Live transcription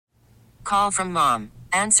Call from mom.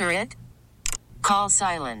 Answer it. Call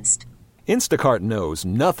silenced. Instacart knows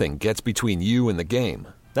nothing gets between you and the game.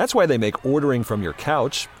 That's why they make ordering from your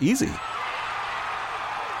couch easy.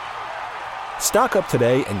 Stock up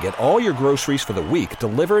today and get all your groceries for the week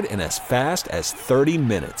delivered in as fast as 30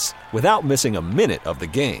 minutes without missing a minute of the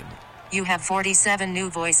game. You have 47 new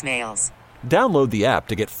voicemails. Download the app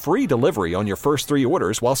to get free delivery on your first 3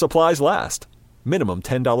 orders while supplies last. Minimum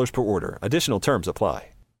 $10 per order. Additional terms apply.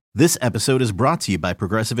 This episode is brought to you by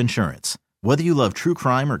Progressive Insurance. Whether you love true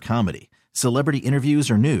crime or comedy, celebrity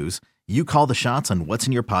interviews or news, you call the shots on what's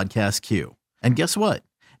in your podcast queue. And guess what?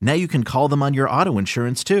 Now you can call them on your auto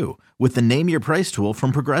insurance too with the Name Your Price tool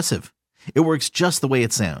from Progressive. It works just the way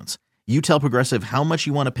it sounds. You tell Progressive how much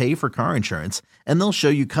you want to pay for car insurance, and they'll show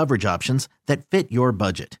you coverage options that fit your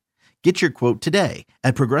budget. Get your quote today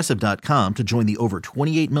at Progressive.com to join the over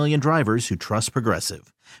 28 million drivers who trust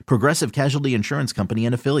Progressive. Progressive Casualty Insurance Company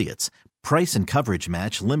and Affiliates. Price and coverage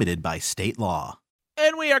match limited by state law.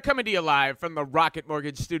 And we are coming to you live from the Rocket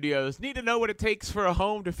Mortgage Studios. Need to know what it takes for a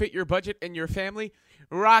home to fit your budget and your family?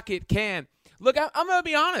 Rocket can. Look, I'm going to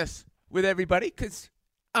be honest with everybody because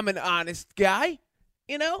I'm an honest guy,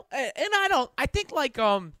 you know? And I think like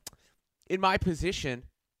in my prestigious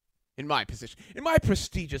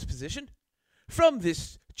position, from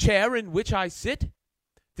this chair in which I sit,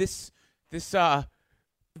 this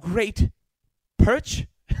great perch.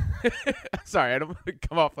 Sorry, I don't want to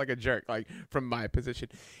come off like a jerk, like from my position.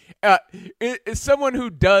 Is someone who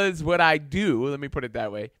does what I do, let me put it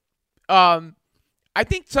that way. I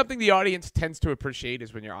think something the audience tends to appreciate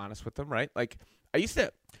is when you're honest with them, right? Like I used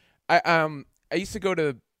to go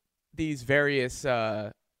to these various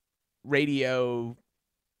radio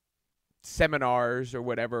seminars or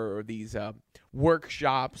whatever, or these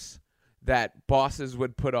workshops that bosses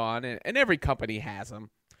would put on, and every company has them,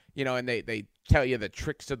 you know, and they tell you the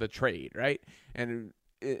tricks of the trade, right? And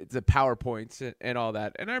the PowerPoints and all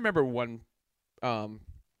that. And I remember one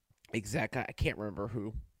exec, I can't remember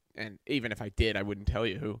who, and even if I did, I wouldn't tell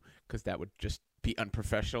you who, because that would just be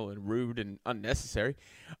unprofessional and rude and unnecessary.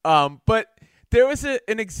 But there was an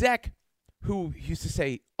exec who used to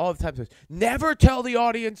say all the time, never tell the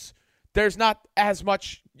audience there's not as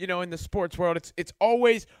much, you know, in the sports world. It's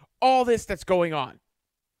always all this that's going on.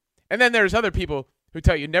 And then there's other people who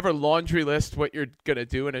tell you never laundry list what you're going to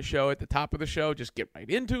do in a show at the top of the show. Just get right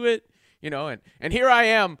into it, you know. And here I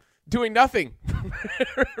am doing nothing,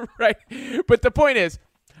 right? But the point is,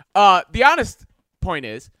 the honest point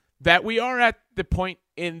is that we are at the point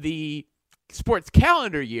in the sports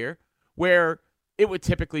calendar year where it would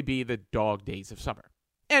typically be the dog days of summer.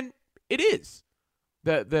 And it is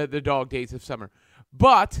the dog days of summer.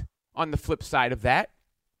 But on the flip side of that,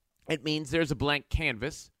 it means there's a blank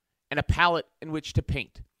canvas and a palette in which to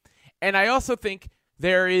paint. And I also think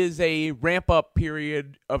there is a ramp-up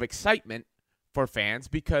period of excitement for fans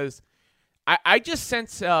because I just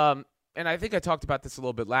sense, and I think I talked about this a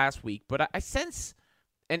little bit last week, but I sense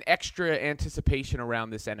an extra anticipation around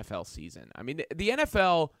this NFL season. I mean, the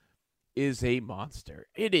NFL is a monster.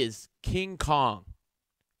 It is King Kong.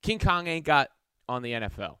 King Kong ain't got on the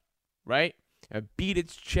NFL, right? Beat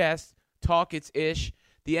its chest, talk its ish.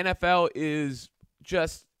 The NFL is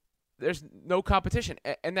just, there's no competition.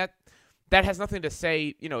 And that has nothing to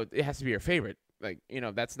say, you know, it has to be your favorite. Like, you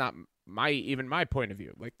know, that's not even my point of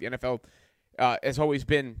view. Like, the NFL has always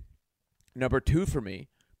been number 2 for me,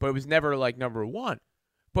 but it was never like number 1.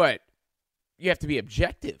 But you have to be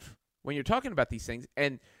objective when you're talking about these things.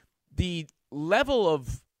 And the level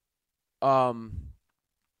of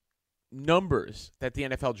numbers that the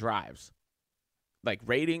NFL drives, like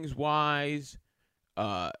ratings-wise,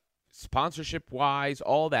 sponsorship-wise,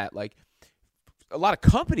 all that. Like, a lot of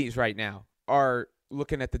companies right now are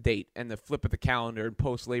looking at the date and the flip of the calendar and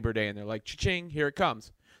post-Labor Day, and they're like, cha-ching, here it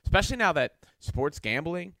comes. Especially now that sports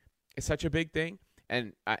gambling is such a big thing.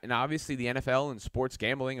 And obviously the NFL and sports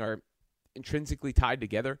gambling are intrinsically tied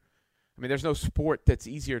together. I mean, there's no sport that's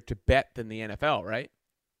easier to bet than the NFL, right?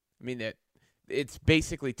 I mean, it's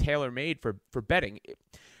basically tailor-made for betting.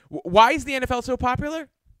 Why is the NFL so popular?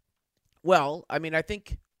 Well, I mean, I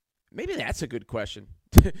think maybe that's a good question.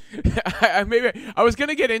 Maybe I was going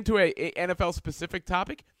to get into a NFL-specific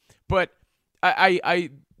topic, but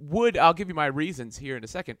I'll give you my reasons here in a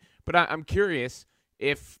second. But I'm curious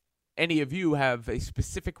if any of you have a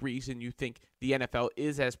specific reason you think the NFL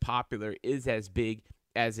is as popular, is as big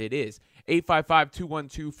as it is.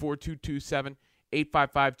 855-212-4227,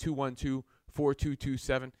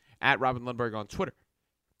 855-212-4227, at Robin Lundberg on Twitter.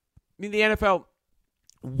 I mean, the NFL,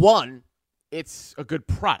 one, it's a good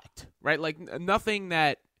product, right? Like, nothing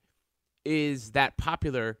that is that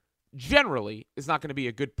popular generally is not going to be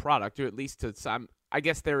a good product, or at least to some. I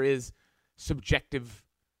guess there is subjective,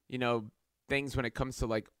 things when it comes to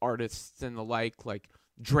like artists and the like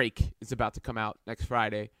Drake is about to come out next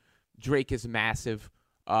Friday. Drake is massive.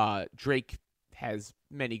 Drake has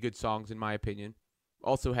many good songs in my opinion.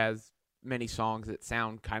 Also has many songs that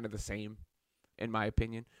sound kind of the same in my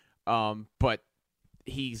opinion. But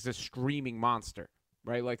he's a streaming monster,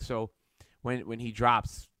 right? Like, so when he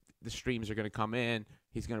drops, the streams are going to come in.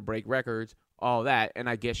 He's going to break records, all that. And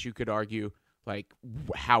I guess you could argue like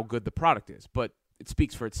how good the product is, but it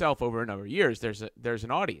speaks for itself. Over a number of years, there's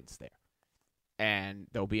an audience there, and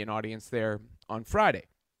there'll be an audience there on Friday.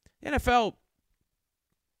 NFL,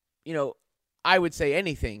 I would say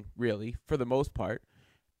anything really for the most part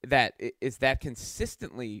that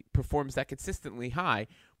performs that consistently high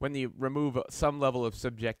when you remove some level of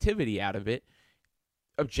subjectivity out of it,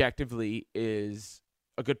 objectively is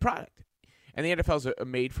a good product. And the NFL is a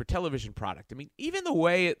made-for-television product. I mean, even the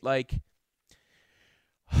way it, like,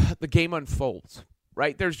 the game unfolds,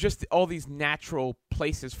 right? There's just all these natural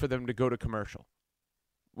places for them to go to commercial.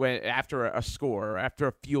 When after a score, or after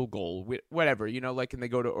a field goal, whatever, like, and they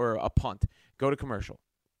go to, or a punt, go to commercial,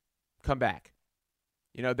 come back.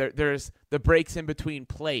 There's the breaks in between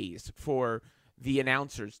plays for the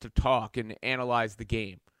announcers to talk and analyze the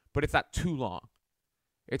game, but it's not too long.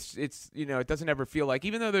 It's it doesn't ever feel like,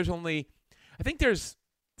 even though there's only, I think there's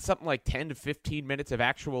something like 10 to 15 minutes of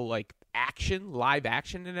actual like live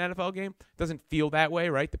action in an NFL game. It doesn't feel that way,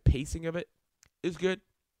 right? The pacing of it is good.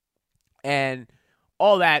 And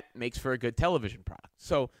all that makes for a good television product.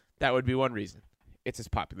 So that would be one reason it's as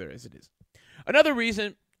popular as it is. Another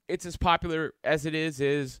reason it's as popular as it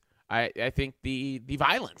is I think the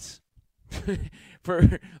violence,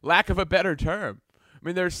 for lack of a better term. I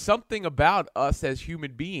mean, there's something about us as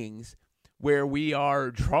human beings where we are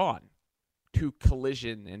drawn to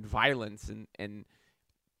collision and violence and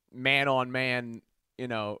man-on-man,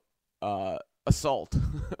 assault,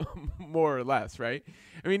 more or less, right?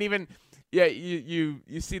 I mean, even,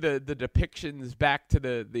 you see the depictions back to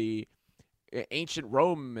the ancient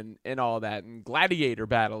Rome and all that, and gladiator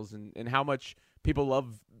battles, and how much people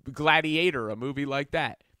love Gladiator, a movie like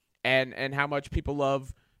that, and how much people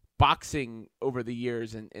love boxing over the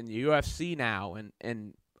years, and the UFC now,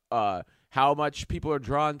 and how much people are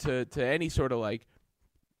drawn to any sort of, like,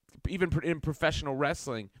 even in professional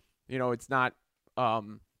wrestling, it's not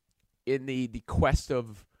in the quest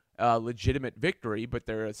of legitimate victory, but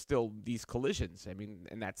there are still these collisions. I mean,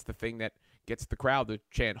 and that's the thing that gets the crowd to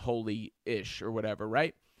chant holy-ish or whatever,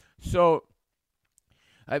 right? So,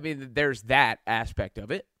 I mean, there's that aspect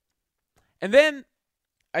of it. And then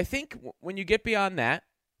I think when you get beyond that,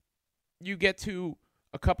 you get to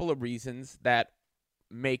a couple of reasons that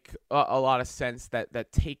make a lot of sense,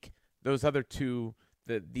 that take those other two,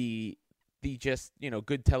 the just,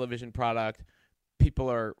 good television product, people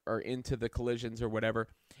are into the collisions or whatever,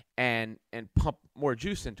 and pump more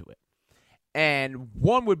juice into it. And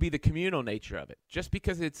one would be the communal nature of it, just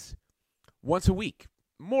because it's once a week,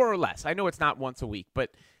 more or less. I know it's not once a week,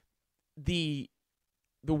 but the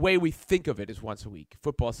way we think of it is once a week,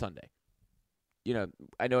 football Sunday.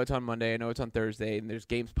 I know it's on Monday, I know it's on Thursday, and there's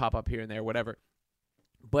games pop up here and there, whatever.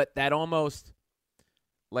 But that almost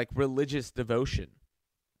like religious devotion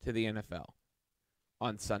to the NFL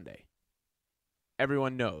on Sunday.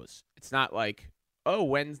 Everyone knows. It's not like, oh,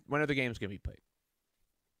 when are the games going to be played?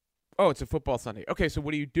 Oh, it's a football Sunday. Okay, so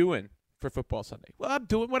what are you doing for football Sunday? Well, I'm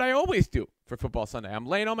doing what I always do for football Sunday. I'm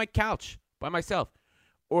laying on my couch by myself.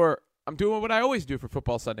 Or I'm doing what I always do for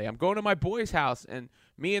football Sunday. I'm going to my boy's house, and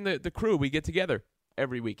me and the crew, we get together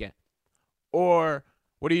every weekend. Or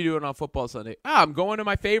what are you doing on football Sunday? I'm going to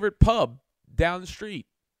my favorite pub down the street.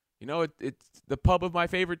 It's the pub of my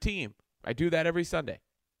favorite team. I do that every Sunday.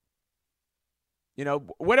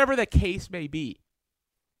 Whatever the case may be,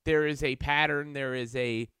 there is a pattern, there is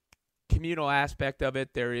a communal aspect of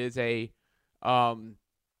it, there is a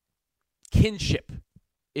kinship,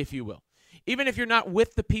 if you will. Even if you're not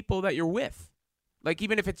with the people that you're with. Like,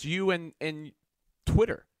 even if it's you and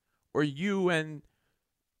Twitter, or you and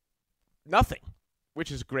nothing,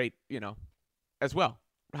 which is great, as well.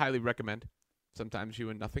 Highly recommend. Sometimes you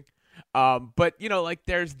and nothing. But, like,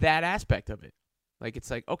 there's that aspect of it. Like, it's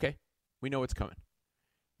like, okay, we know it's coming.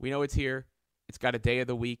 We know it's here. It's got a day of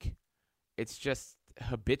the week. It's just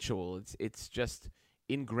habitual. It's just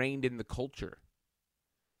ingrained in the culture.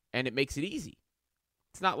 And it makes it easy.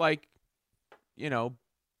 It's not like,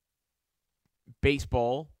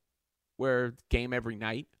 baseball, where game every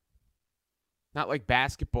night. Not like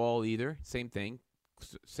basketball either. Same thing.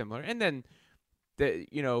 Similar. And then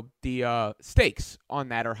the stakes on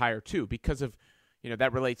that are higher too, because of,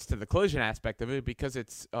 that relates to the collision aspect of it because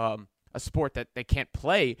it's a sport that they can't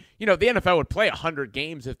play. The NFL would play 100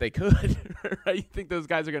 games if they could, right? You think those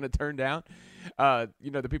guys are going to turn down?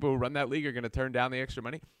 The people who run that league are going to turn down the extra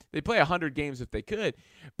money. They play 100 games if they could,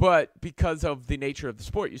 but because of the nature of the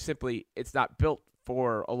sport, it's not built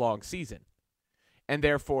for a long season. And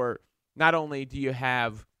therefore, not only do you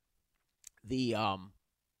have the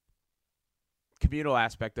communal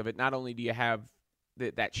aspect of it, not only do you have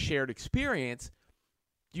that shared experience,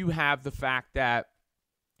 you have the fact that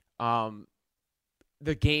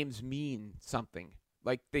the games mean something.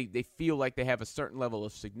 Like they feel like they have a certain level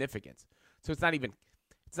of significance. So it's not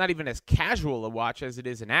even as casual a watch as it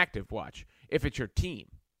is an active watch if it's your team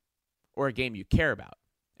or a game you care about.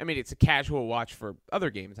 I mean, it's a casual watch for other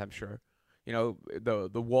games, I'm sure. The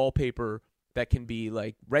wallpaper that can be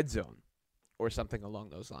like Red Zone or something along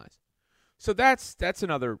those lines. So that's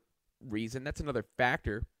another reason. That's another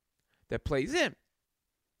factor that plays in.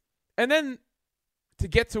 And then to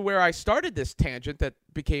get to where I started this tangent that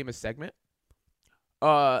became a segment,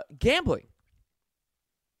 gambling.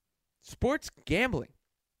 Sports gambling.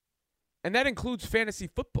 And that includes fantasy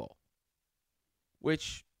football,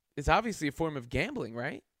 which is obviously a form of gambling,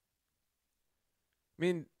 right? I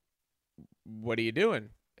mean, what are you doing?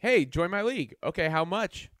 Hey, join my league. Okay, how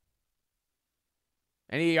much?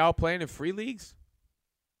 Any of y'all playing in free leagues?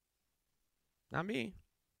 Not me.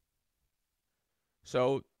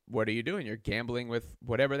 So what are you doing? You're gambling with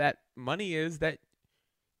whatever that money is that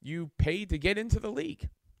you paid to get into the league.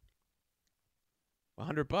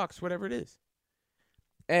 $100, whatever it is.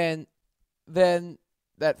 And then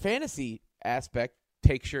that fantasy aspect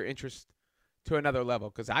takes your interest to another level,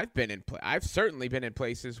 because I've certainly been in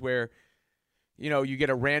places where you get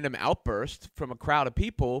a random outburst from a crowd of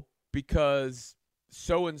people because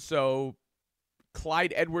so and so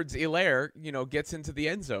Clyde Edwards-Helaire gets into the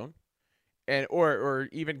end zone and or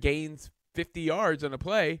even gains 50 yards on a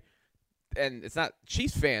play, and it's not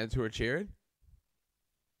Chiefs fans who are cheering.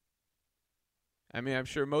 I mean, I'm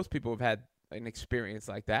sure most people have had an experience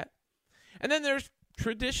like that. And then there's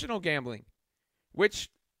traditional gambling, which,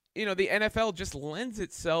 the NFL just lends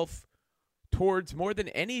itself towards more than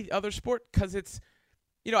any other sport because it's,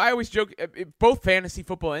 I always joke, both fantasy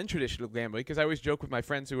football and traditional gambling, because I always joke with my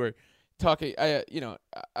friends who are talking, I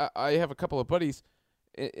have a couple of buddies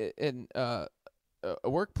in a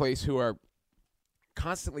workplace who are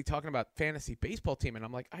constantly talking about fantasy baseball team, and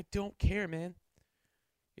I'm like, I don't care, man.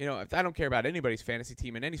 I don't care about anybody's fantasy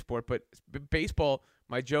team in any sport, but baseball,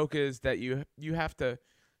 my joke is that you have to,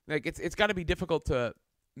 like, it's got to be difficult to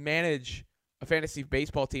manage a fantasy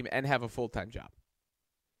baseball team and have a full-time job.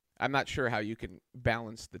 I'm not sure how you can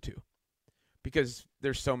balance the two because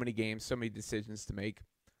there's so many games, so many decisions to make,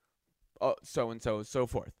 so and so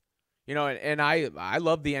forth. And I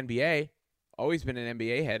love the NBA. Always been an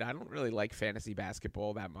NBA head. I don't really like fantasy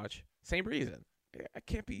basketball that much. Same reason. I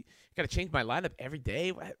can't be. Got to change my lineup every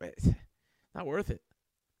day. Not worth it.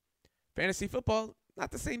 Fantasy football,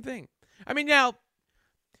 not the same thing. I mean, now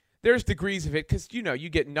there's degrees of it because you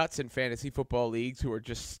get nuts in fantasy football leagues who are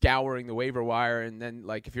just scouring the waiver wire, and then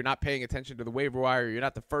like if you're not paying attention to the waiver wire, you're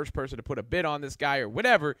not the first person to put a bid on this guy or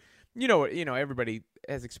whatever. Everybody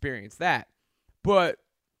has experienced that. But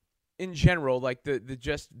in general, like the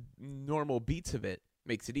just normal beats of it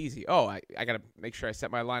makes it easy. Oh, I got to make sure I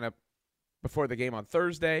set my lineup before the game on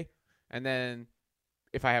Thursday, and then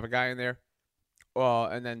if I have a guy in there,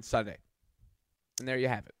 and then Sunday. And there you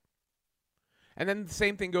have it. And then the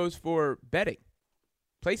same thing goes for betting,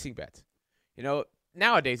 placing bets.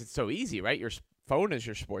 Nowadays it's so easy, right? Your phone is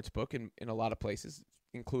your sports book in a lot of places,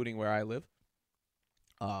 including where I live,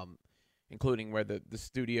 including where the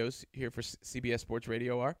studios here for CBS Sports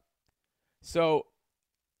Radio are. So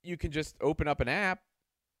you can just open up an app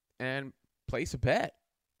and place a bet,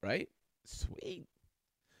 right? Sweet.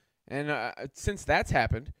 And since that's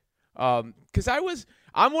happened, because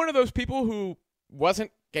I'm one of those people who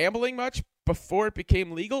wasn't gambling much before it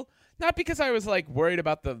became legal, not because I was like worried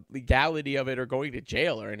about the legality of it or going to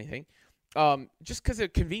jail or anything, just because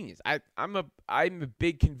of convenience. I'm a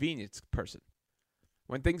big convenience person.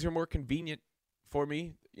 When things are more convenient for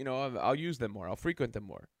me, I'll use them more. I'll frequent them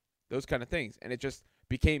more. Those kind of things. And it just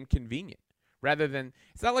became convenient. Rather than,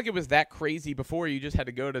 it's not like it was that crazy before. You just had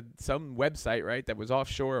to go to some website, right, that was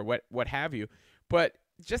offshore or what have you. But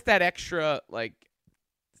just that extra like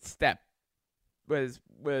step was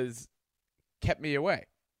kept me away.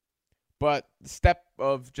 But the step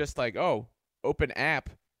of just like, oh, open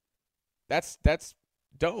app, that's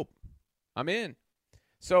dope. I'm in.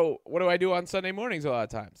 So what do I do on Sunday mornings a lot of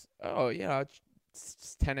times? Oh,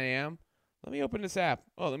 it's 10 a.m. Let me open this app.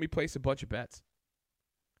 Oh, let me place a bunch of bets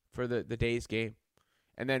for the day's game.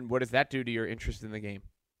 And then what does that do to your interest in the game?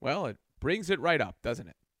 Well, it brings it right up, doesn't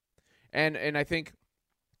it? And I think,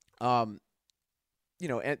 the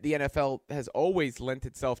NFL has always lent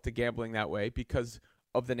itself to gambling that way because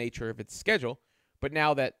of the nature of its schedule. But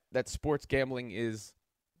now that sports gambling is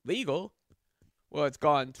legal, well, it's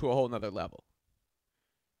gone to a whole nother level.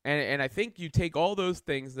 And I think you take all those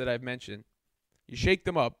things that I've mentioned, you shake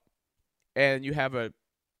them up, and you have a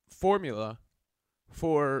formula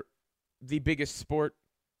for the biggest sport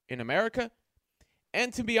in America.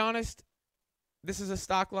 And to be honest, this is a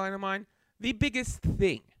stock line of mine, the biggest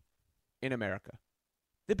thing in America.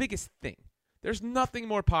 The biggest thing. There's nothing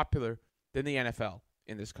more popular than the NFL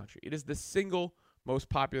in this country. It is the single most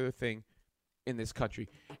popular thing in this country.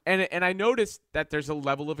 And I noticed that there's a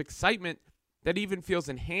level of excitement that even feels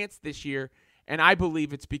enhanced this year, and I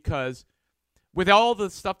believe it's because with all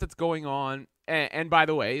the stuff that's going on, and by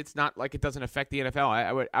the way, it's not like it doesn't affect the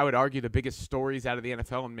NFL. I would argue the biggest stories out of the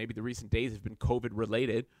NFL in maybe the recent days have been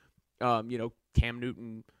COVID-related. Cam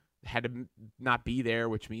Newton had to not be there,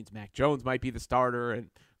 which means Mac Jones might be the starter,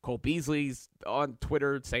 and Cole Beasley's on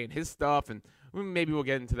Twitter saying his stuff, and maybe we'll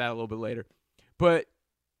get into that a little bit later. But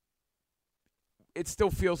it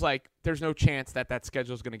still feels like there's no chance that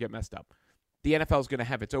schedule is going to get messed up. The NFL is going to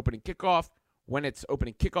have its opening kickoff when its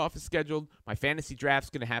opening kickoff is scheduled. My fantasy draft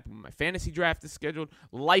is going to happen when my fantasy draft is scheduled.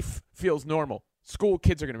 Life feels normal. School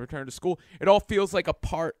kids are going to return to school. It all feels like a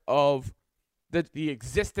part of the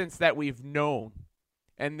existence that we've known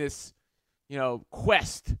and this,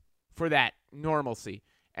 quest for that normalcy.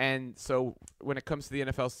 And so when it comes to the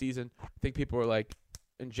NFL season, I think people are like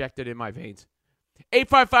injected in my veins.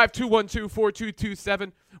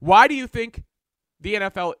 855-212-4227. Why do you think the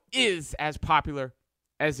NFL is as popular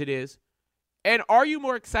as it is? And are you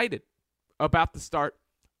more excited about the start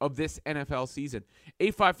of this NFL season?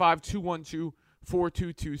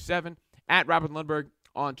 855-212-4227. At Robin Lundberg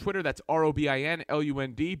on Twitter. That's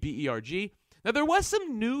ROBINLUNDBERG. Now, there was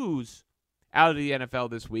some news out of the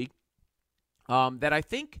NFL this week that I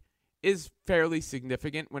think is fairly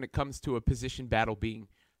significant when it comes to a position battle being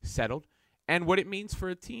settled and what it means for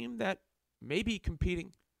a team that may be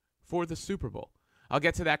competing for the Super Bowl. I'll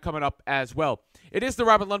get to that coming up as well. It is the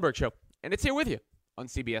Robin Lundberg Show, and it's here with you on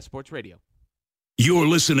CBS Sports Radio. You're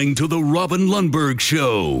listening to the Robin Lundberg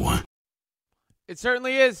Show. It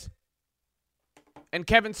certainly is. And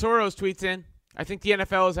Kevin Soros tweets in, I think the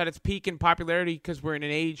NFL is at its peak in popularity because we're in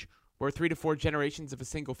an age where 3 to 4 generations of a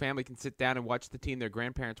single family can sit down and watch the team their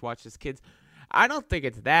grandparents watched as kids. I don't think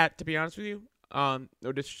it's that, to be honest with you.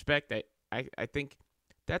 No disrespect. I think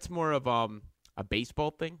that's more of a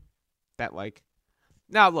baseball thing. That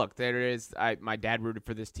now look, there is my dad rooted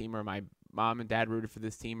for this team, or my mom and dad rooted for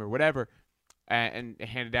this team, or whatever, and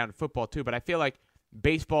handed down to football too. But I feel like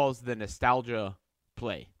baseball is the nostalgia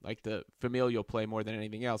play, like the familial play more than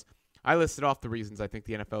anything else. I listed off the reasons I think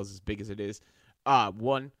the NFL is as big as it is.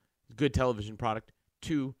 1, good television product.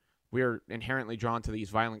 2, we're inherently drawn to these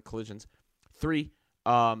violent collisions. 3,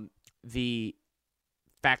 the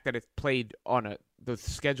fact that it's played on the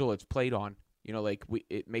schedule it's played on.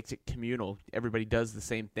 It makes it communal. Everybody does the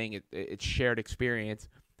same thing. It's shared experience.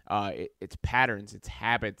 It's patterns. It's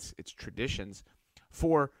habits. It's traditions.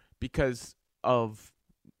 4, because of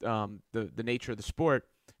the nature of the sport,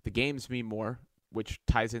 the games mean more, which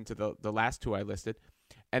ties into the last 2 I listed.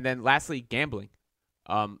 And then lastly, gambling.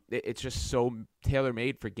 It's just so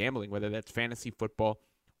tailor-made for gambling, whether that's fantasy football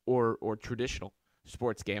or traditional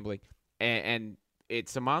sports gambling. And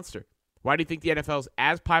it's a monster. Why do you think the NFL is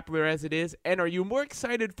as popular as it is? And are you more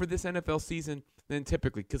excited for this NFL season than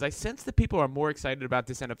typically? Because I sense that people are more excited about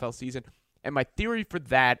this NFL season. And my theory for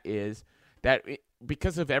that is that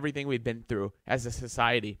because of everything we've been through as a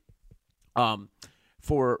society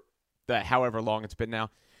for the however long it's been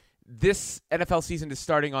now, this NFL season is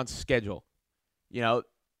starting on schedule.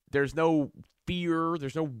 There's no fear.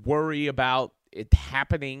 There's no worry about it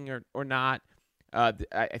happening or not.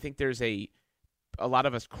 I think there's a lot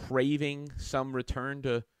of us craving some return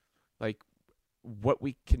to what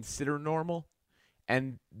we consider normal,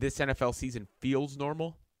 and this NFL season feels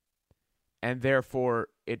normal, and therefore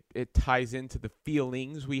it ties into the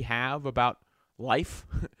feelings we have about life.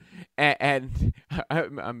 and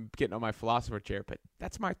I'm getting on my philosopher chair, but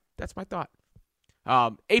that's my thought.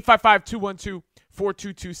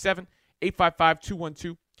 855-212-4227,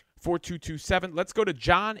 855-212-4227. Let's go to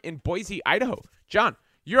John in Boise, Idaho. John,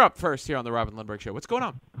 you're up first here on the Robin Lundberg Show. What's going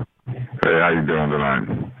on? Hey, how you doing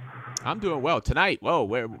tonight? I'm doing well. Tonight,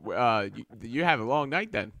 you have a long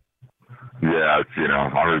night then. Yeah,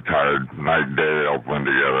 I'm retired. Night and day, they all blend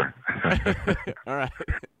together. All right.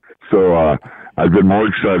 So, I I've been more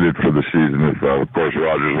excited for the season if, of course,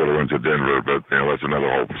 Rodgers would have went to Denver, but that's another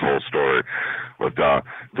whole story. But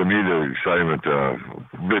to me, the excitement,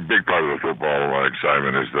 big part of the football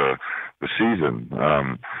excitement is the season.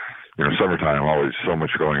 Summertime, always so much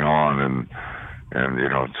going on, and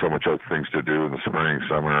so much other things to do in the spring,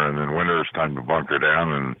 summer, and then winter is time to bunker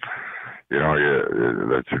down and.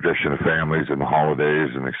 The tradition of families and the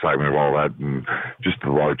holidays and the excitement of all that, and just the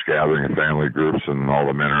large gathering of family groups, and all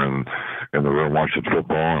the men are in the room watching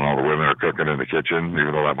football, and all the women are cooking in the kitchen.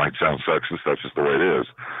 Even though that might sound sexist, that's just the way it is.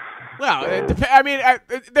 Well, So,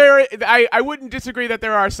 I wouldn't disagree that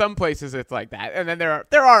there are some places it's like that, and then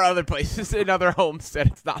there are other places in other homes that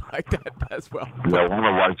it's not like that as well. yeah, one of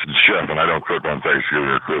my wife's a chef, and I don't cook on Thanksgiving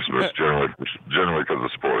or Christmas generally because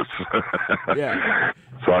of sports. Yeah.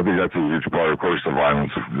 So I think that's a huge part. Of course, the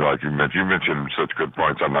violence, like you mentioned such good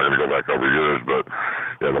points. I'm not going to go back over years, but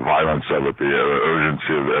yeah, the violence of it, the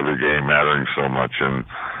urgency of every game mattering so much, and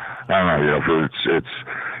I don't know.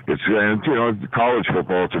 It's college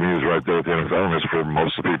football to me is right there with the NFL. And it's for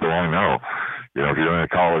most of the people I know. If you're in a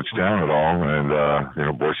college town at all, and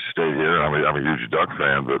Boise State here, I'm a huge Duck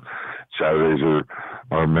fan, but Saturdays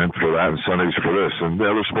are meant for that, and Sundays for this, and the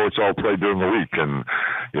other sports all play during the week, and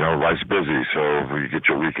life's busy, so you get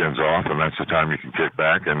your weekends off, and that's the time you can kick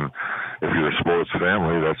back. And if you're a sports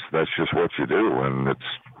family, that's just what you do, and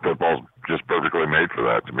football's just perfectly made for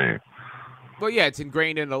that to me. Well, yeah, it's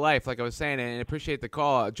ingrained into life, like I was saying, and I appreciate the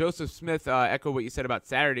call. Joseph Smith echoed what you said about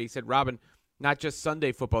Saturday. He said, Robin, not just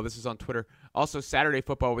Sunday football, this is on Twitter, also Saturday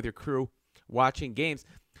football with your crew watching games.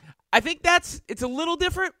 I think it's a little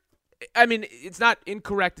different. I mean, it's not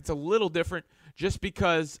incorrect. It's a little different just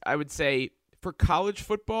because I would say for college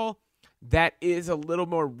football, that is a little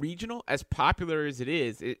more regional, as popular as it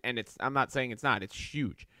is. I'm not saying it's not. It's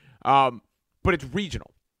huge. But it's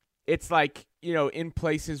regional. It's like, in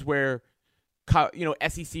places where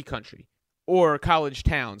SEC country or college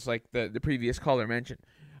towns, like the previous caller mentioned.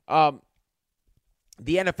 The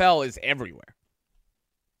NFL is everywhere.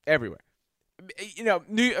 Everywhere.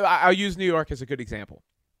 I'll use New York as a good example.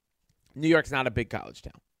 New York's not a big college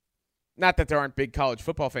town. Not that there aren't big college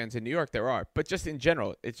football fans in New York. There are. But just in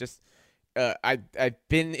general, it's just I've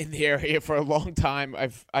been in the area for a long time.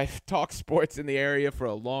 I've talked sports in the area for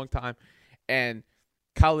a long time. And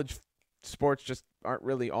college sports just aren't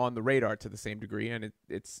really on the radar to the same degree, and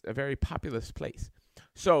it's a very populous place.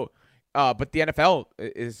 So, but the NFL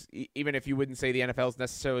is, even if you wouldn't say the NFL is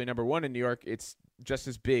necessarily number one in New York, it's just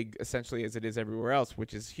as big essentially as it is everywhere else,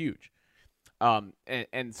 which is huge.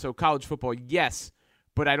 And so college football, yes,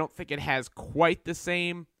 but I don't think it has quite the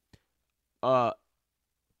same across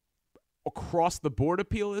the board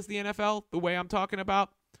appeal as the NFL, the way I'm talking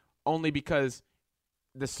about, only because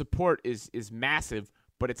the support is massive,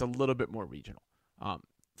 but it's a little bit more regional,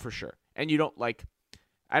 for sure. And you don't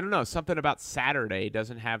I don't know, something about Saturday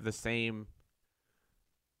doesn't have the same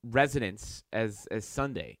resonance as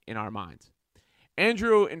Sunday in our minds.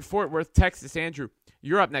 Andrew in Fort Worth, Texas. Andrew,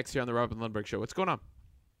 you're up next here on the Robin Lundberg Show. What's going on?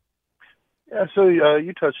 Yeah, so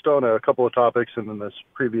you touched on a couple of topics, and then this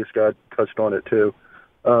previous guy touched on it too.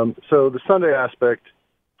 So the Sunday aspect,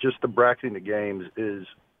 just the bracketing the games, is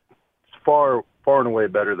far and away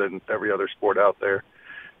better than every other sport out there.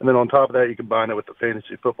 And then on top of that, you combine it with the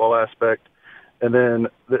fantasy football aspect, and then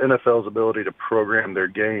the NFL's ability to program their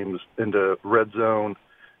games into red zone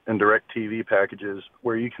and direct TV packages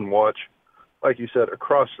where you can watch, like you said,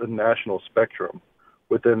 across a national spectrum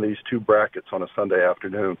within these two brackets on a Sunday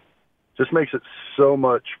afternoon. Just makes it so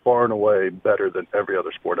much far and away better than every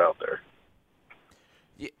other sport out there.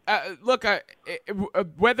 Look,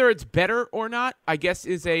 whether it's better or not, I guess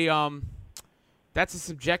is that's a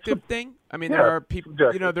subjective thing. I mean, there are people,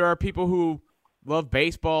 there are people who love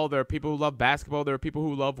baseball, there are people who love basketball, there are people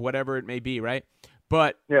who love whatever it may be, right?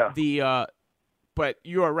 But but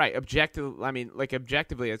you are right.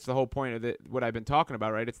 Objectively, it's the whole point of what I've been talking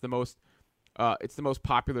about, right? It's the most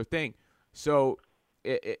popular thing. So,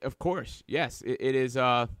 of course, yes, it is.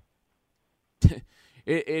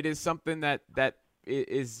 It is something that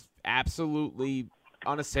is absolutely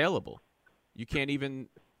unassailable. You can't even,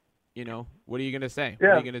 what are you going to say? Yeah.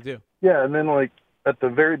 What are you going to do? Yeah, and then at the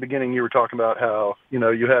very beginning, you were talking about how,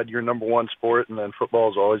 you had your number one sport, and then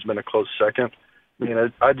football's always been a close second. I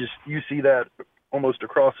mean, you see that almost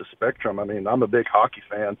across the spectrum. I mean, I'm a big hockey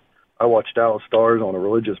fan. I watch Dallas Stars on a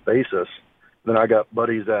religious basis. Then I got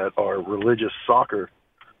buddies that are religious soccer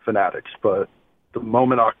fanatics. But the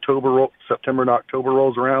moment September and October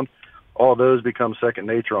rolls around, all those become second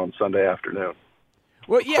nature on Sunday afternoon.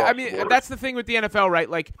 Well, yeah, I mean, that's the thing with the NFL, right?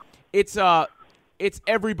 Like, it's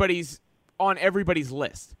everybody's on everybody's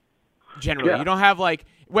list. Generally, you don't have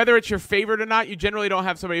whether it's your favorite or not, you generally don't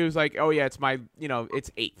have somebody who's like, oh yeah, it's my, it's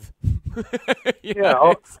 8th.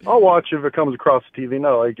 I'll watch if it comes across the TV.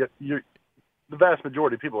 No, the vast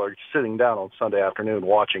majority of people are sitting down on Sunday afternoon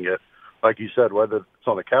watching it. Like you said, whether it's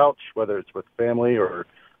on the couch, whether it's with family or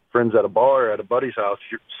friends at a bar or at a buddy's house,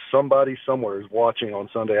 somebody somewhere is watching on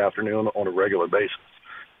Sunday afternoon on a regular basis.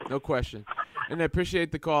 No question. And I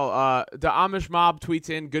appreciate the call. The Amish Mob tweets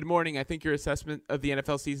in, good morning. I think your assessment of the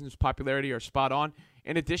NFL season's popularity are spot on.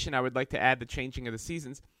 In addition, I would like to add the changing of the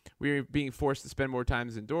seasons. We're being forced to spend more time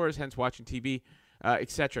indoors, hence watching TV,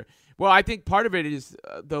 etc. Well, I think part of it is,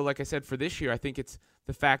 though, like I said, for this year, I think it's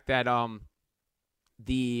the fact that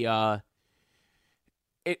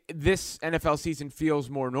this NFL season feels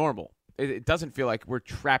more normal. It doesn't feel like we're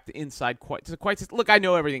trapped inside quite. Look, I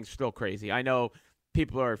know everything's still crazy. I know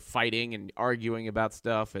people are fighting and arguing about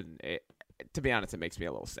stuff, and to be honest, it makes me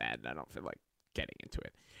a little sad, and I don't feel like getting into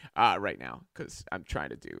it right now because I'm trying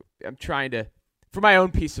to, for my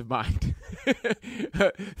own peace of mind,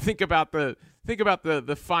 think about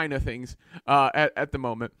the finer things at the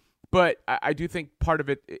moment. But I do think part of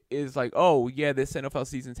it is like, oh yeah, this NFL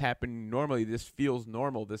season's happening normally. This feels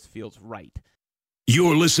normal. This feels right.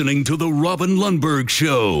 You're listening to the Robin Lundberg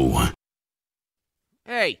Show.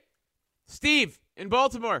 Hey, Steve in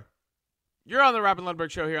Baltimore. You're on the Robin Lundberg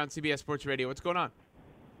Show here on CBS Sports Radio. What's going on?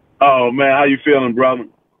 Oh, man, how you feeling, brother?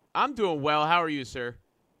 I'm doing well. How are you, sir?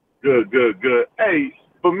 Good. Hey,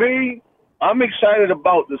 for me, I'm excited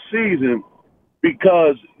about the season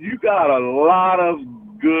because you got a lot of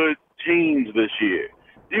good teams this year.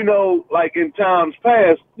 Like in times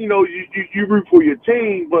past, you root for your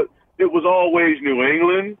team, but it was always New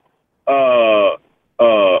England,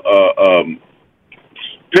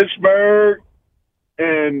 Pittsburgh,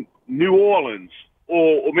 and New Orleans,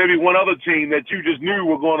 or maybe one other team that you just knew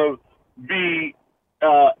were going to be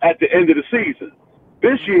at the end of the season.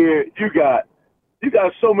 This year, you got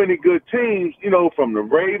so many good teams. From the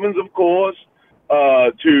Ravens, of course,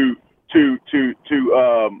 to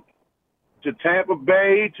Tampa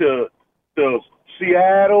Bay, to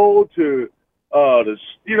Seattle, to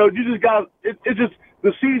you just got it. Just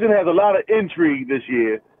the season has a lot of intrigue this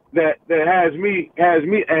year that has me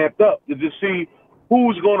amped up to just see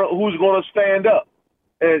who's gonna stand up.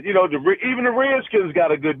 And even the Redskins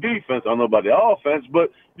got a good defense. I don't know about the offense,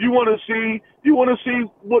 but you want to see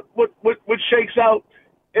what shakes out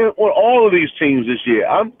on all of these teams this year.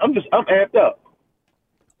 I'm amped up.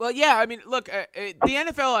 Well, yeah, I mean, look, the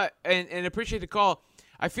NFL, and appreciate the call.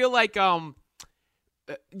 I feel like,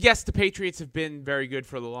 yes, the Patriots have been very good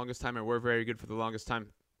for the longest time, and were very good for the longest time.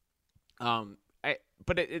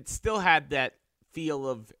 But it still had that feel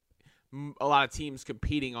of a lot of teams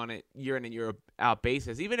competing on it year in and year out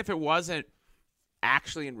basis. Even if it wasn't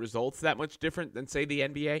actually in results that much different than, say, the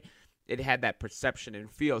NBA, it had that perception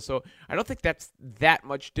and feel. So I don't think that's that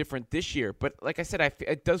much different this year. But like I said,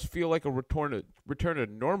 it does feel like a return to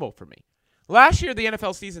normal for me. Last year, the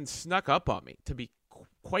NFL season snuck up on me, to be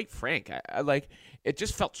quite frank. I like it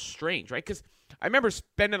just felt strange, right? Because I remember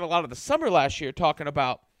spending a lot of the summer last year talking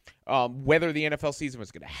about whether the NFL season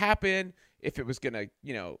was going to happen, if it was going to,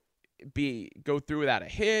 go through without a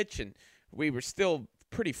hitch, and we were still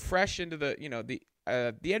pretty fresh into the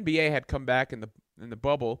NBA had come back in the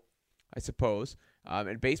bubble, I suppose,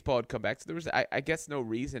 and baseball had come back. So there was, I guess, no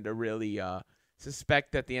reason to really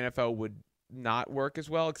suspect that the NFL would not work as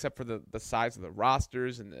well, except for the size of the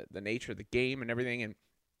rosters and the nature of the game and everything. And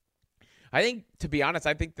I think, to be honest,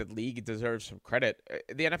 I think the league deserves some credit.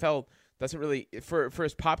 The NFL doesn't really, for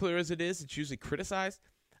as popular as it is, it's usually criticized.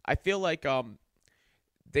 I feel like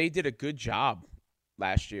they did a good job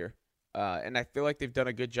last year, and I feel like they've done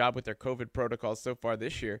a good job with their COVID protocols so far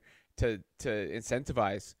this year to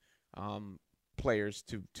incentivize players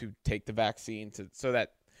to take the vaccine, so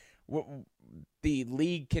that the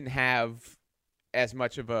league can have as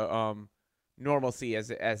much of a normalcy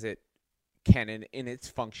as it can in its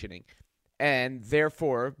functioning. And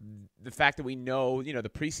therefore, the fact that we know, the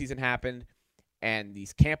preseason happened and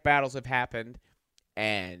these camp battles have happened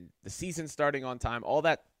and the season starting on time, all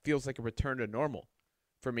that feels like a return to normal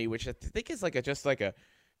for me, which I think is just like a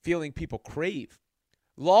feeling people crave.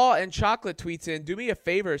 Law and Chocolate tweets in, do me a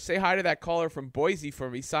favor, say hi to that caller from Boise for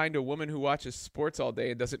me, signed to a woman who watches sports all day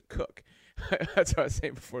and doesn't cook. That's what I was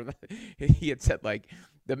saying before. He had said,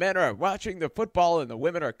 the men are watching the football and the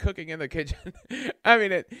women are cooking in the kitchen. I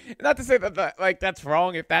mean, not to say that that's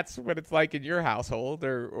wrong if that's what it's like in your household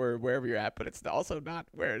or wherever you're at, but it's also not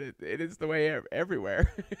where it is the way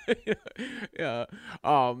everywhere. Yeah,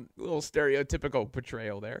 little stereotypical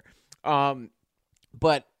portrayal there.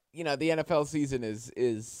 But the NFL season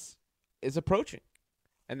is approaching,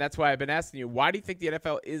 And that's why I've been asking you, why do you think the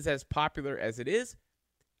NFL is as popular as it is?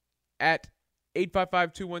 At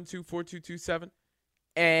 855-212-4227.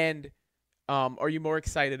 And are you more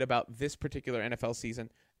excited about this particular NFL season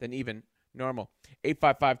than even normal?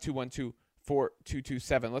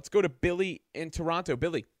 855-212-4227. Let's go to Billy in Toronto.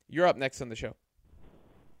 Billy, you're up next on the show.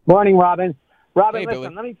 Morning, Robin. Robin, Hey,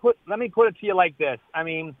 listen, Billy. let me put it to you like this. I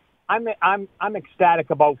mean, I'm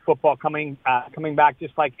ecstatic about football coming back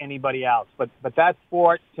just like anybody else. But that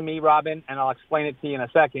sport to me, Robin, and I'll explain it to you in a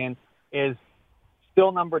second, is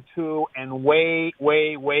still number 2 and way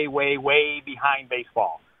behind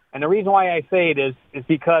baseball. And the reason why I say it is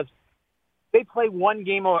because they play one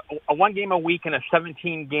game a week in a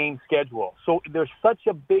 17-game schedule. So there's such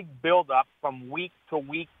a big buildup from week to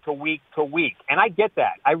week to week to week. And I get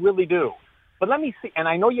that. I really do. But let me see, and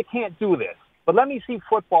I know you can't do this, but let me see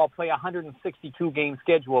football play a 162-game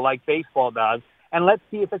schedule like baseball does, and let's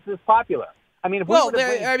see if it's as popular. I mean,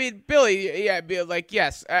 Billy, yeah,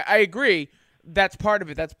 yes, I agree. That's part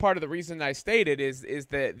of it. That's part of the reason I stated is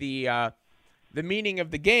the meaning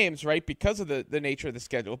of the games, right, because of the nature of the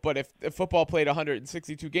schedule. But if football played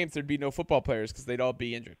 162 games, there'd be no football players because they'd all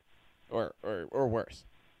be injured or worse.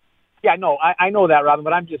 Yeah, no, I know that, Robin,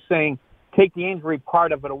 but I'm just saying take the injury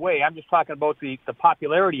part of it away. I'm just talking about the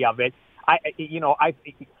popularity of it.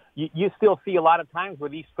 You still see a lot of times where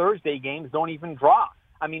these Thursday games don't even draw.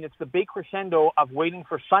 I mean, it's the big crescendo of waiting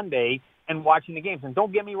for Sunday and watching the games. And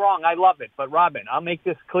don't get me wrong, I love it. But, Robin, I'll make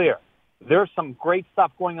this clear. There's some great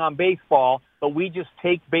stuff going on in baseball, but we just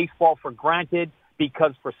take baseball for granted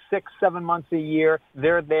because for 6-7 months a year,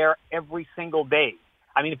 they're there every single day.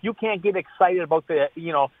 I mean, if you can't get excited about the,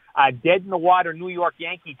 dead-in-the-water New York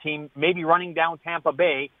Yankee team maybe running down Tampa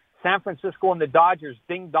Bay, San Francisco and the Dodgers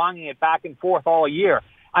ding-donging it back and forth all year.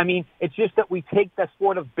 I mean, it's just that we take the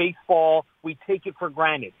sport of baseball, we take it for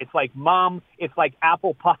granted. It's like mom, it's like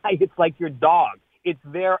apple pie, it's like your dog. It's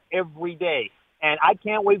there every day. And I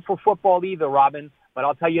can't wait for football either, Robin, but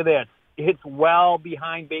I'll tell you this, it's well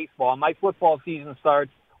behind baseball. My football season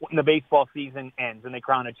starts when the baseball season ends and they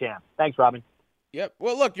crown a champ. Thanks, Robin. Yep.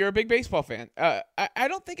 Well, look, you're a big baseball fan. I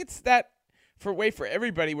don't think it's that for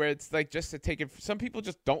everybody where it's like just to take it. Some people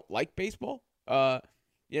just don't like baseball.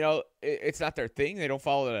 It's not their thing. They don't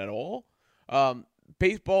follow it at all.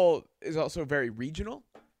 Baseball is also very regional.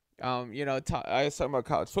 I was talking about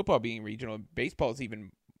college football being regional. Baseball is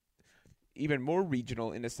even more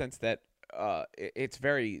regional in the sense that it's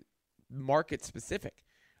very market specific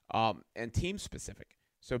and team specific.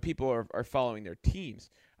 So people are following their teams.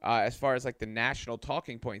 As far as like the national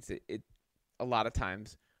talking points, it a lot of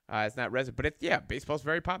times is not resonant. But baseball's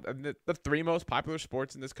very popular. The 3 most popular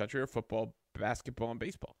sports in this country are football, basketball, and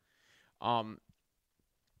baseball.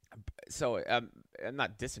 So I'm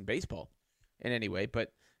not dissing baseball in any way,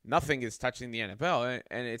 but nothing is touching the NFL,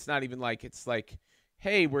 and it's not even like it's like,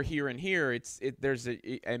 hey, we're here and here. There's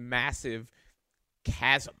a massive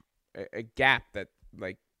chasm, a gap that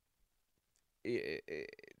like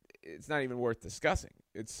it's not even worth discussing.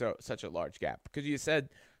 It's such a large gap because you said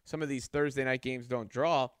some of these Thursday night games don't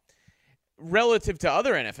draw relative to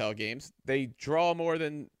other NFL games. They draw more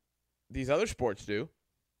than these other sports do.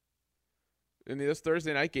 And those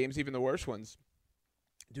Thursday night games, even the worst ones,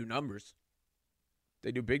 do numbers.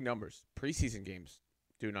 They do big numbers. Preseason games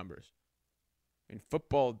do numbers. In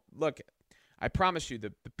football, look, I promise you,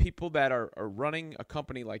 the people that are running a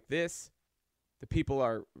company like this, the people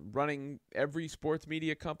are running every sports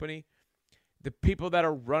media company, the people that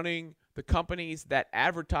are running the companies that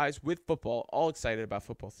advertise with football, all excited about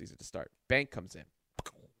football season to start. Bank comes in.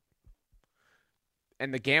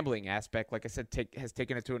 And the gambling aspect, like I said, has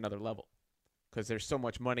taken it to another level because there's so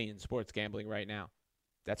much money in sports gambling right now.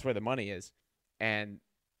 That's where the money is. And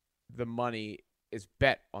the money is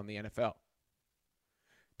bet on the NFL.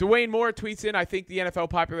 Dwayne Moore tweets in, I think the NFL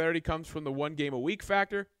popularity comes from the 1 game a week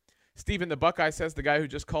factor. Stephen the Buckeye says the guy who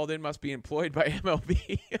just called in must be employed by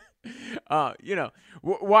MLB.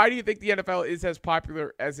 Why do you think the NFL is as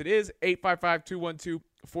popular as it is?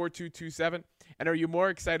 855-212-4227. And are you more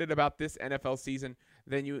excited about this NFL season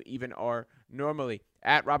than you even are normally?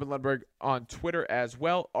 At Robin Lundberg on Twitter as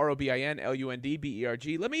well,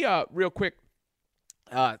 ROBINLUNDBERG. Let me real quick,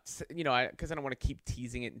 because I don't want to keep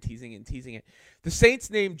teasing it. The Saints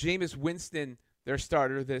named Jameis Winston their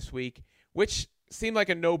starter this week, which seemed like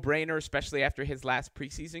a no-brainer, especially after his last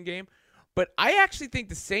preseason game. But I actually think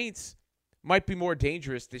the Saints might be more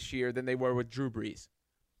dangerous this year than they were with Drew Brees.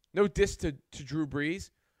 No diss to Drew Brees,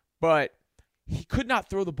 but he could not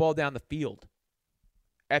throw the ball down the field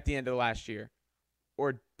at the end of last year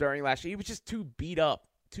or during last year. He was just too beat up,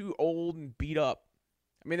 too old and beat up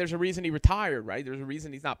I mean, there's a reason he retired, right? There's a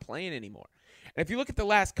reason he's not playing anymore. And if you look at the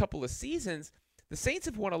last couple of seasons, the Saints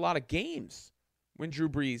have won a lot of games when Drew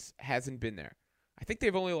Brees hasn't been there. I think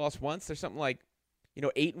they've only lost once. There's something like,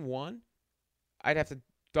 8-1. I'd have to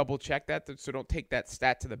double check that, so don't take that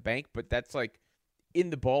stat to the bank, but that's like in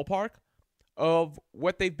the ballpark of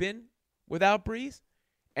what they've been without Brees.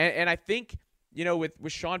 And I think, with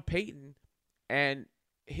Sean Payton and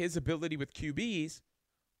his ability with QBs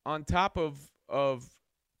on top of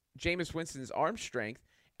Jameis Winston's arm strength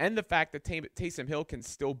and the fact that Taysom Hill can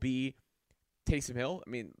still be Taysom Hill. I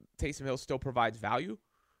mean, Taysom Hill still provides value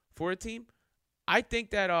for a team. I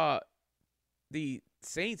think that the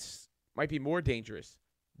Saints might be more dangerous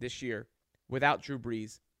this year without Drew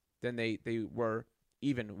Brees than they were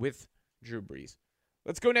even with Drew Brees.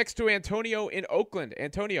 Let's go next to Antonio in Oakland.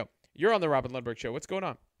 Antonio, you're on the Robin Lundberg Show. What's going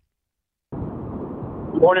on?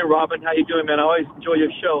 Good morning, Robin. How you doing, man? I always enjoy your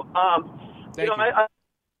show. Thank you. I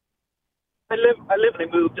live and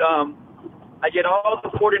I moved. I get all the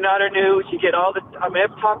 49er news. You get all the. I've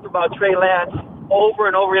talked about Trey Lance over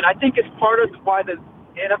and over again. I think it's part of why the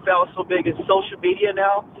NFL is so big is social media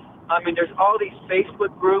now. I mean, there's all these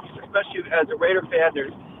Facebook groups, especially as a Raider fan.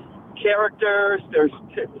 There's characters. There's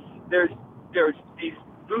these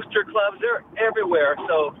booster clubs. They're everywhere.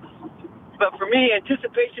 So, but for me,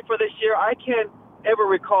 anticipation for this year, I can't ever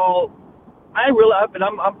recall. I'm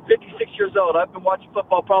 56 years old. I've been watching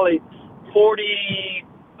football probably 50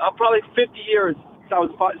 years since I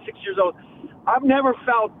was 6 years old. I've never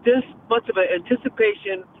felt this much of an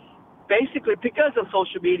anticipation, basically because of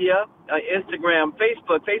social media, Instagram,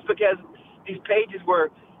 Facebook. Facebook has these pages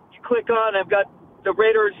where you click on. I've got the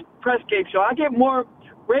Raiders press game show. I get more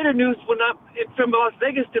Raider news from Las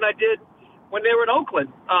Vegas than I did when they were in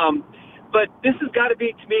Oakland. But this has got to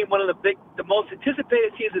be, to me, one of the most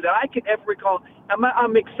anticipated seasons that I can ever recall.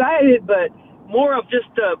 I'm excited, but more of just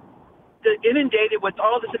the inundated with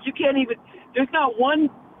all this. You can't even. There's not one.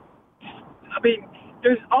 I mean,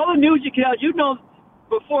 there's all the news you can out.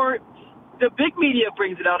 Before the big media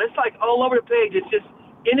brings it out, it's like all over the page. It's just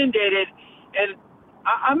inundated, and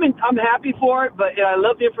I'm happy for it. But I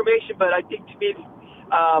love the information. But I think to me,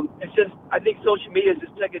 it's just. I think social media is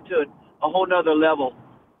just taken to a whole nother level.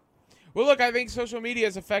 Well, look, I think social media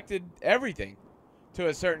has affected everything to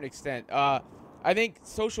a certain extent. I think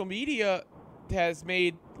social media has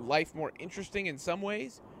made life more interesting in some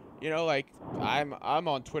ways. Like I'm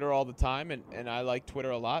on Twitter all the time, and I like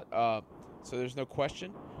Twitter a lot. So there's no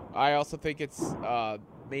question. I also think it's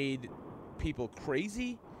made people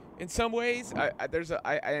crazy in some ways.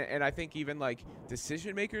 And I think even like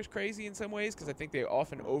decision makers crazy in some ways, because I think they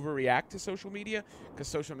often overreact to social media, because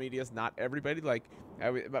social media is not everybody. Like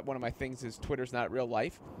one of my things is Twitter's not real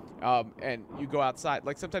life, and you go outside.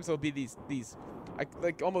 Like sometimes there'll be these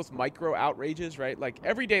like almost micro outrages, right? Like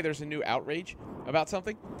every day there's a new outrage about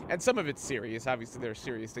something, and some of it's serious. Obviously there are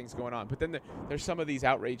serious things going on, but then there's some of these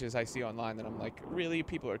outrages I see online that I'm like, really,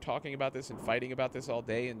 people are talking about this and fighting about this all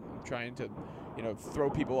day and trying to throw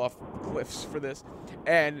people off cliffs for this.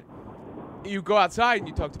 And you go outside and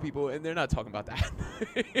you talk to people and they're not talking about that.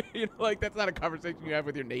 Like that's not a conversation you have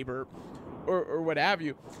with your neighbor or what have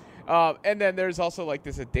you. And then there's also like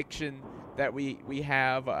this addiction that we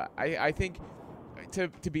have. I think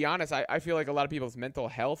to be honest, I feel like a lot of people's mental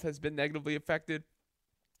health has been negatively affected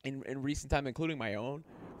in recent time, including my own,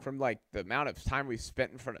 from like the amount of time we've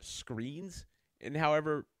spent in front of screens and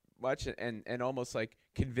however much, and almost like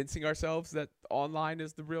convincing ourselves that online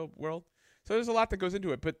is the real world. So there's a lot that goes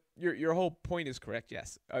into it, but your whole point is correct.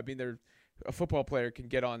 Yes. I mean, a football player can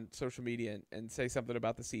get on social media and say something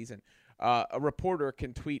about the season. A reporter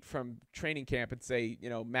can tweet from training camp and say,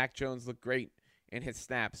 Mac Jones looked great in his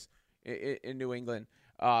snaps in New England.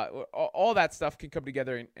 All that stuff can come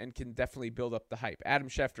together and can definitely build up the hype. Adam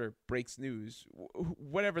Schefter breaks news,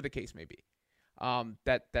 whatever the case may be.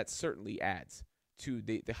 That certainly adds to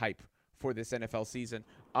the hype for this NFL season.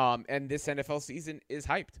 And this NFL season is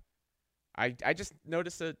hyped. I just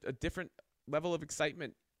noticed a different level of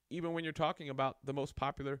excitement even when you're talking about the most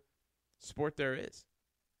popular sport there is.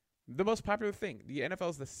 The most popular thing. The NFL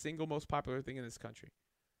is the single most popular thing in this country.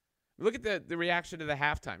 Look at the reaction to the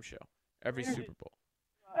halftime show every Super Bowl.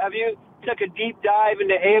 Have you took a deep dive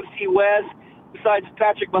into AFC West besides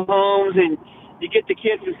Patrick Mahomes, and you get the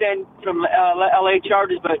kids from LA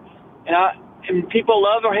Chargers, but and people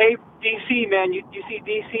love or hate DC, man. You see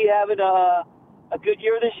DC having a good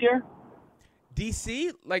year this year?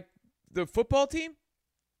 DC, like the football team?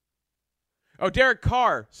 Oh, Derek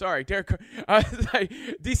Carr. Sorry, Derek Carr.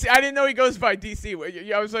 DC. I didn't know he goes by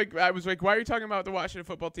DC. I was like, why are you talking about the Washington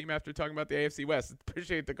football team after talking about the AFC West?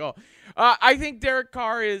 Appreciate the call. I think Derek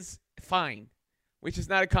Carr is fine which is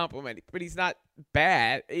not a compliment, but he's not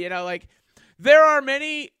bad. You know, like there are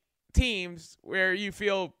many teams where you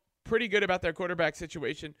feel pretty good about their quarterback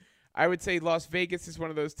situation. I would say Las Vegas is one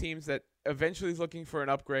of those teams that eventually is looking for an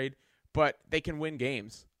upgrade, but they can win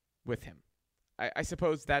games with him. I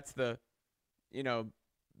suppose that's the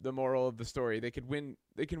moral of the story. They can win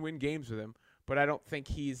games with him, but I don't think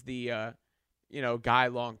he's the guy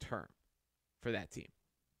long term for that team.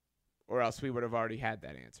 Or else we would have already had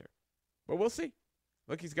that answer. But we'll see.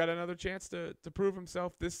 Look, he's got another chance to prove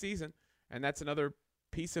himself this season, and that's another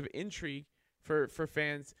piece of intrigue for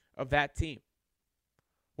fans of that team.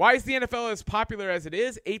 Why is the NFL as popular as it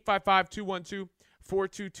is?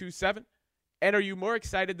 855-212-4227. And are you more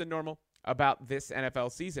excited than normal about this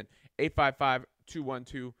NFL season?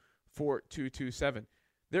 855-212-4227.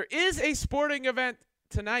 There is a sporting event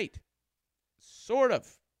tonight. Sort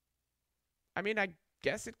of. I mean, I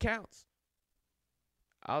guess it counts.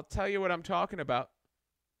 I'll tell you what I'm talking about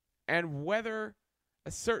and whether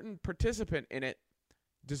a certain participant in it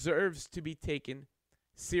deserves to be taken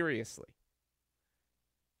seriously.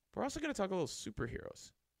 We're also going to talk a little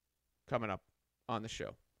superheroes coming up on the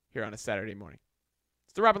show here on a Saturday morning.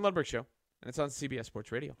 It's the Robin Lundberg Show, and it's on CBS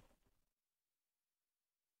Sports Radio.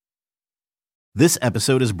 This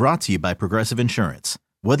episode is brought to you by Progressive Insurance.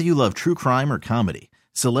 Whether you love true crime or comedy,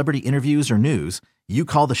 celebrity interviews or news, you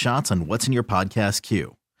call the shots on what's in your podcast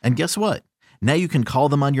queue. And guess what? Now you can call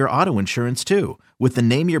them on your auto insurance too with the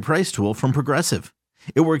Name Your Price tool from Progressive.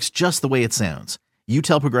 It works just the way it sounds. You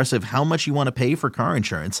tell Progressive how much you want to pay for car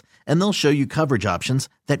insurance, and they'll show you coverage options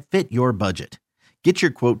that fit your budget. Get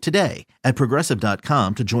your quote today at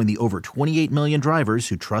Progressive.com to join the over 28 million drivers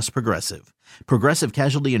who trust Progressive. Progressive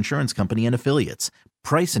Casualty Insurance Company and Affiliates.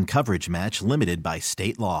 Price and coverage match limited by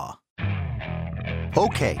state law.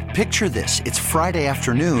 Okay, picture this. It's Friday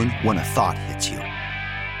afternoon when a thought hits you.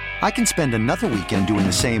 I can spend another weekend doing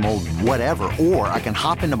the same old whatever, or I can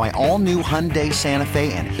hop into my all-new Hyundai Santa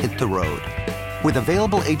Fe and hit the road. With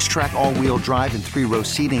available H-Track all-wheel drive and 3-row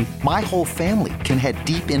seating, my whole family can head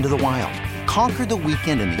deep into the wild. Conquer the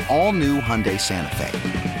weekend in the all-new Hyundai Santa Fe.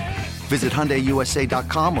 Visit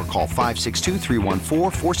HyundaiUSA.com or call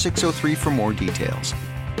 562-314-4603 for more details.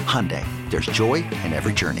 Hyundai, there's joy in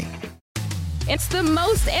every journey. It's the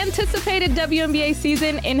most anticipated WNBA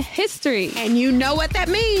season in history. And you know what that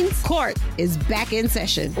means. Court is back in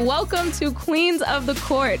session. Welcome to Queens of the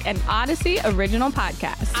Court, an Odyssey original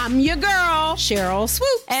podcast. I'm your girl, Cheryl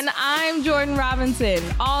Swoops. And I'm Jordan Robinson.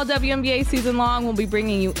 All WNBA season long, we'll be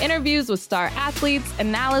bringing you interviews with star athletes,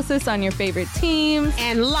 analysis on your favorite teams,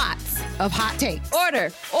 and lots of hot takes.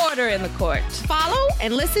 Order in the court. Follow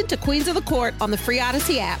and listen to Queens of the Court on the free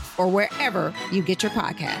Odyssey app or wherever you get your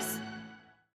podcasts.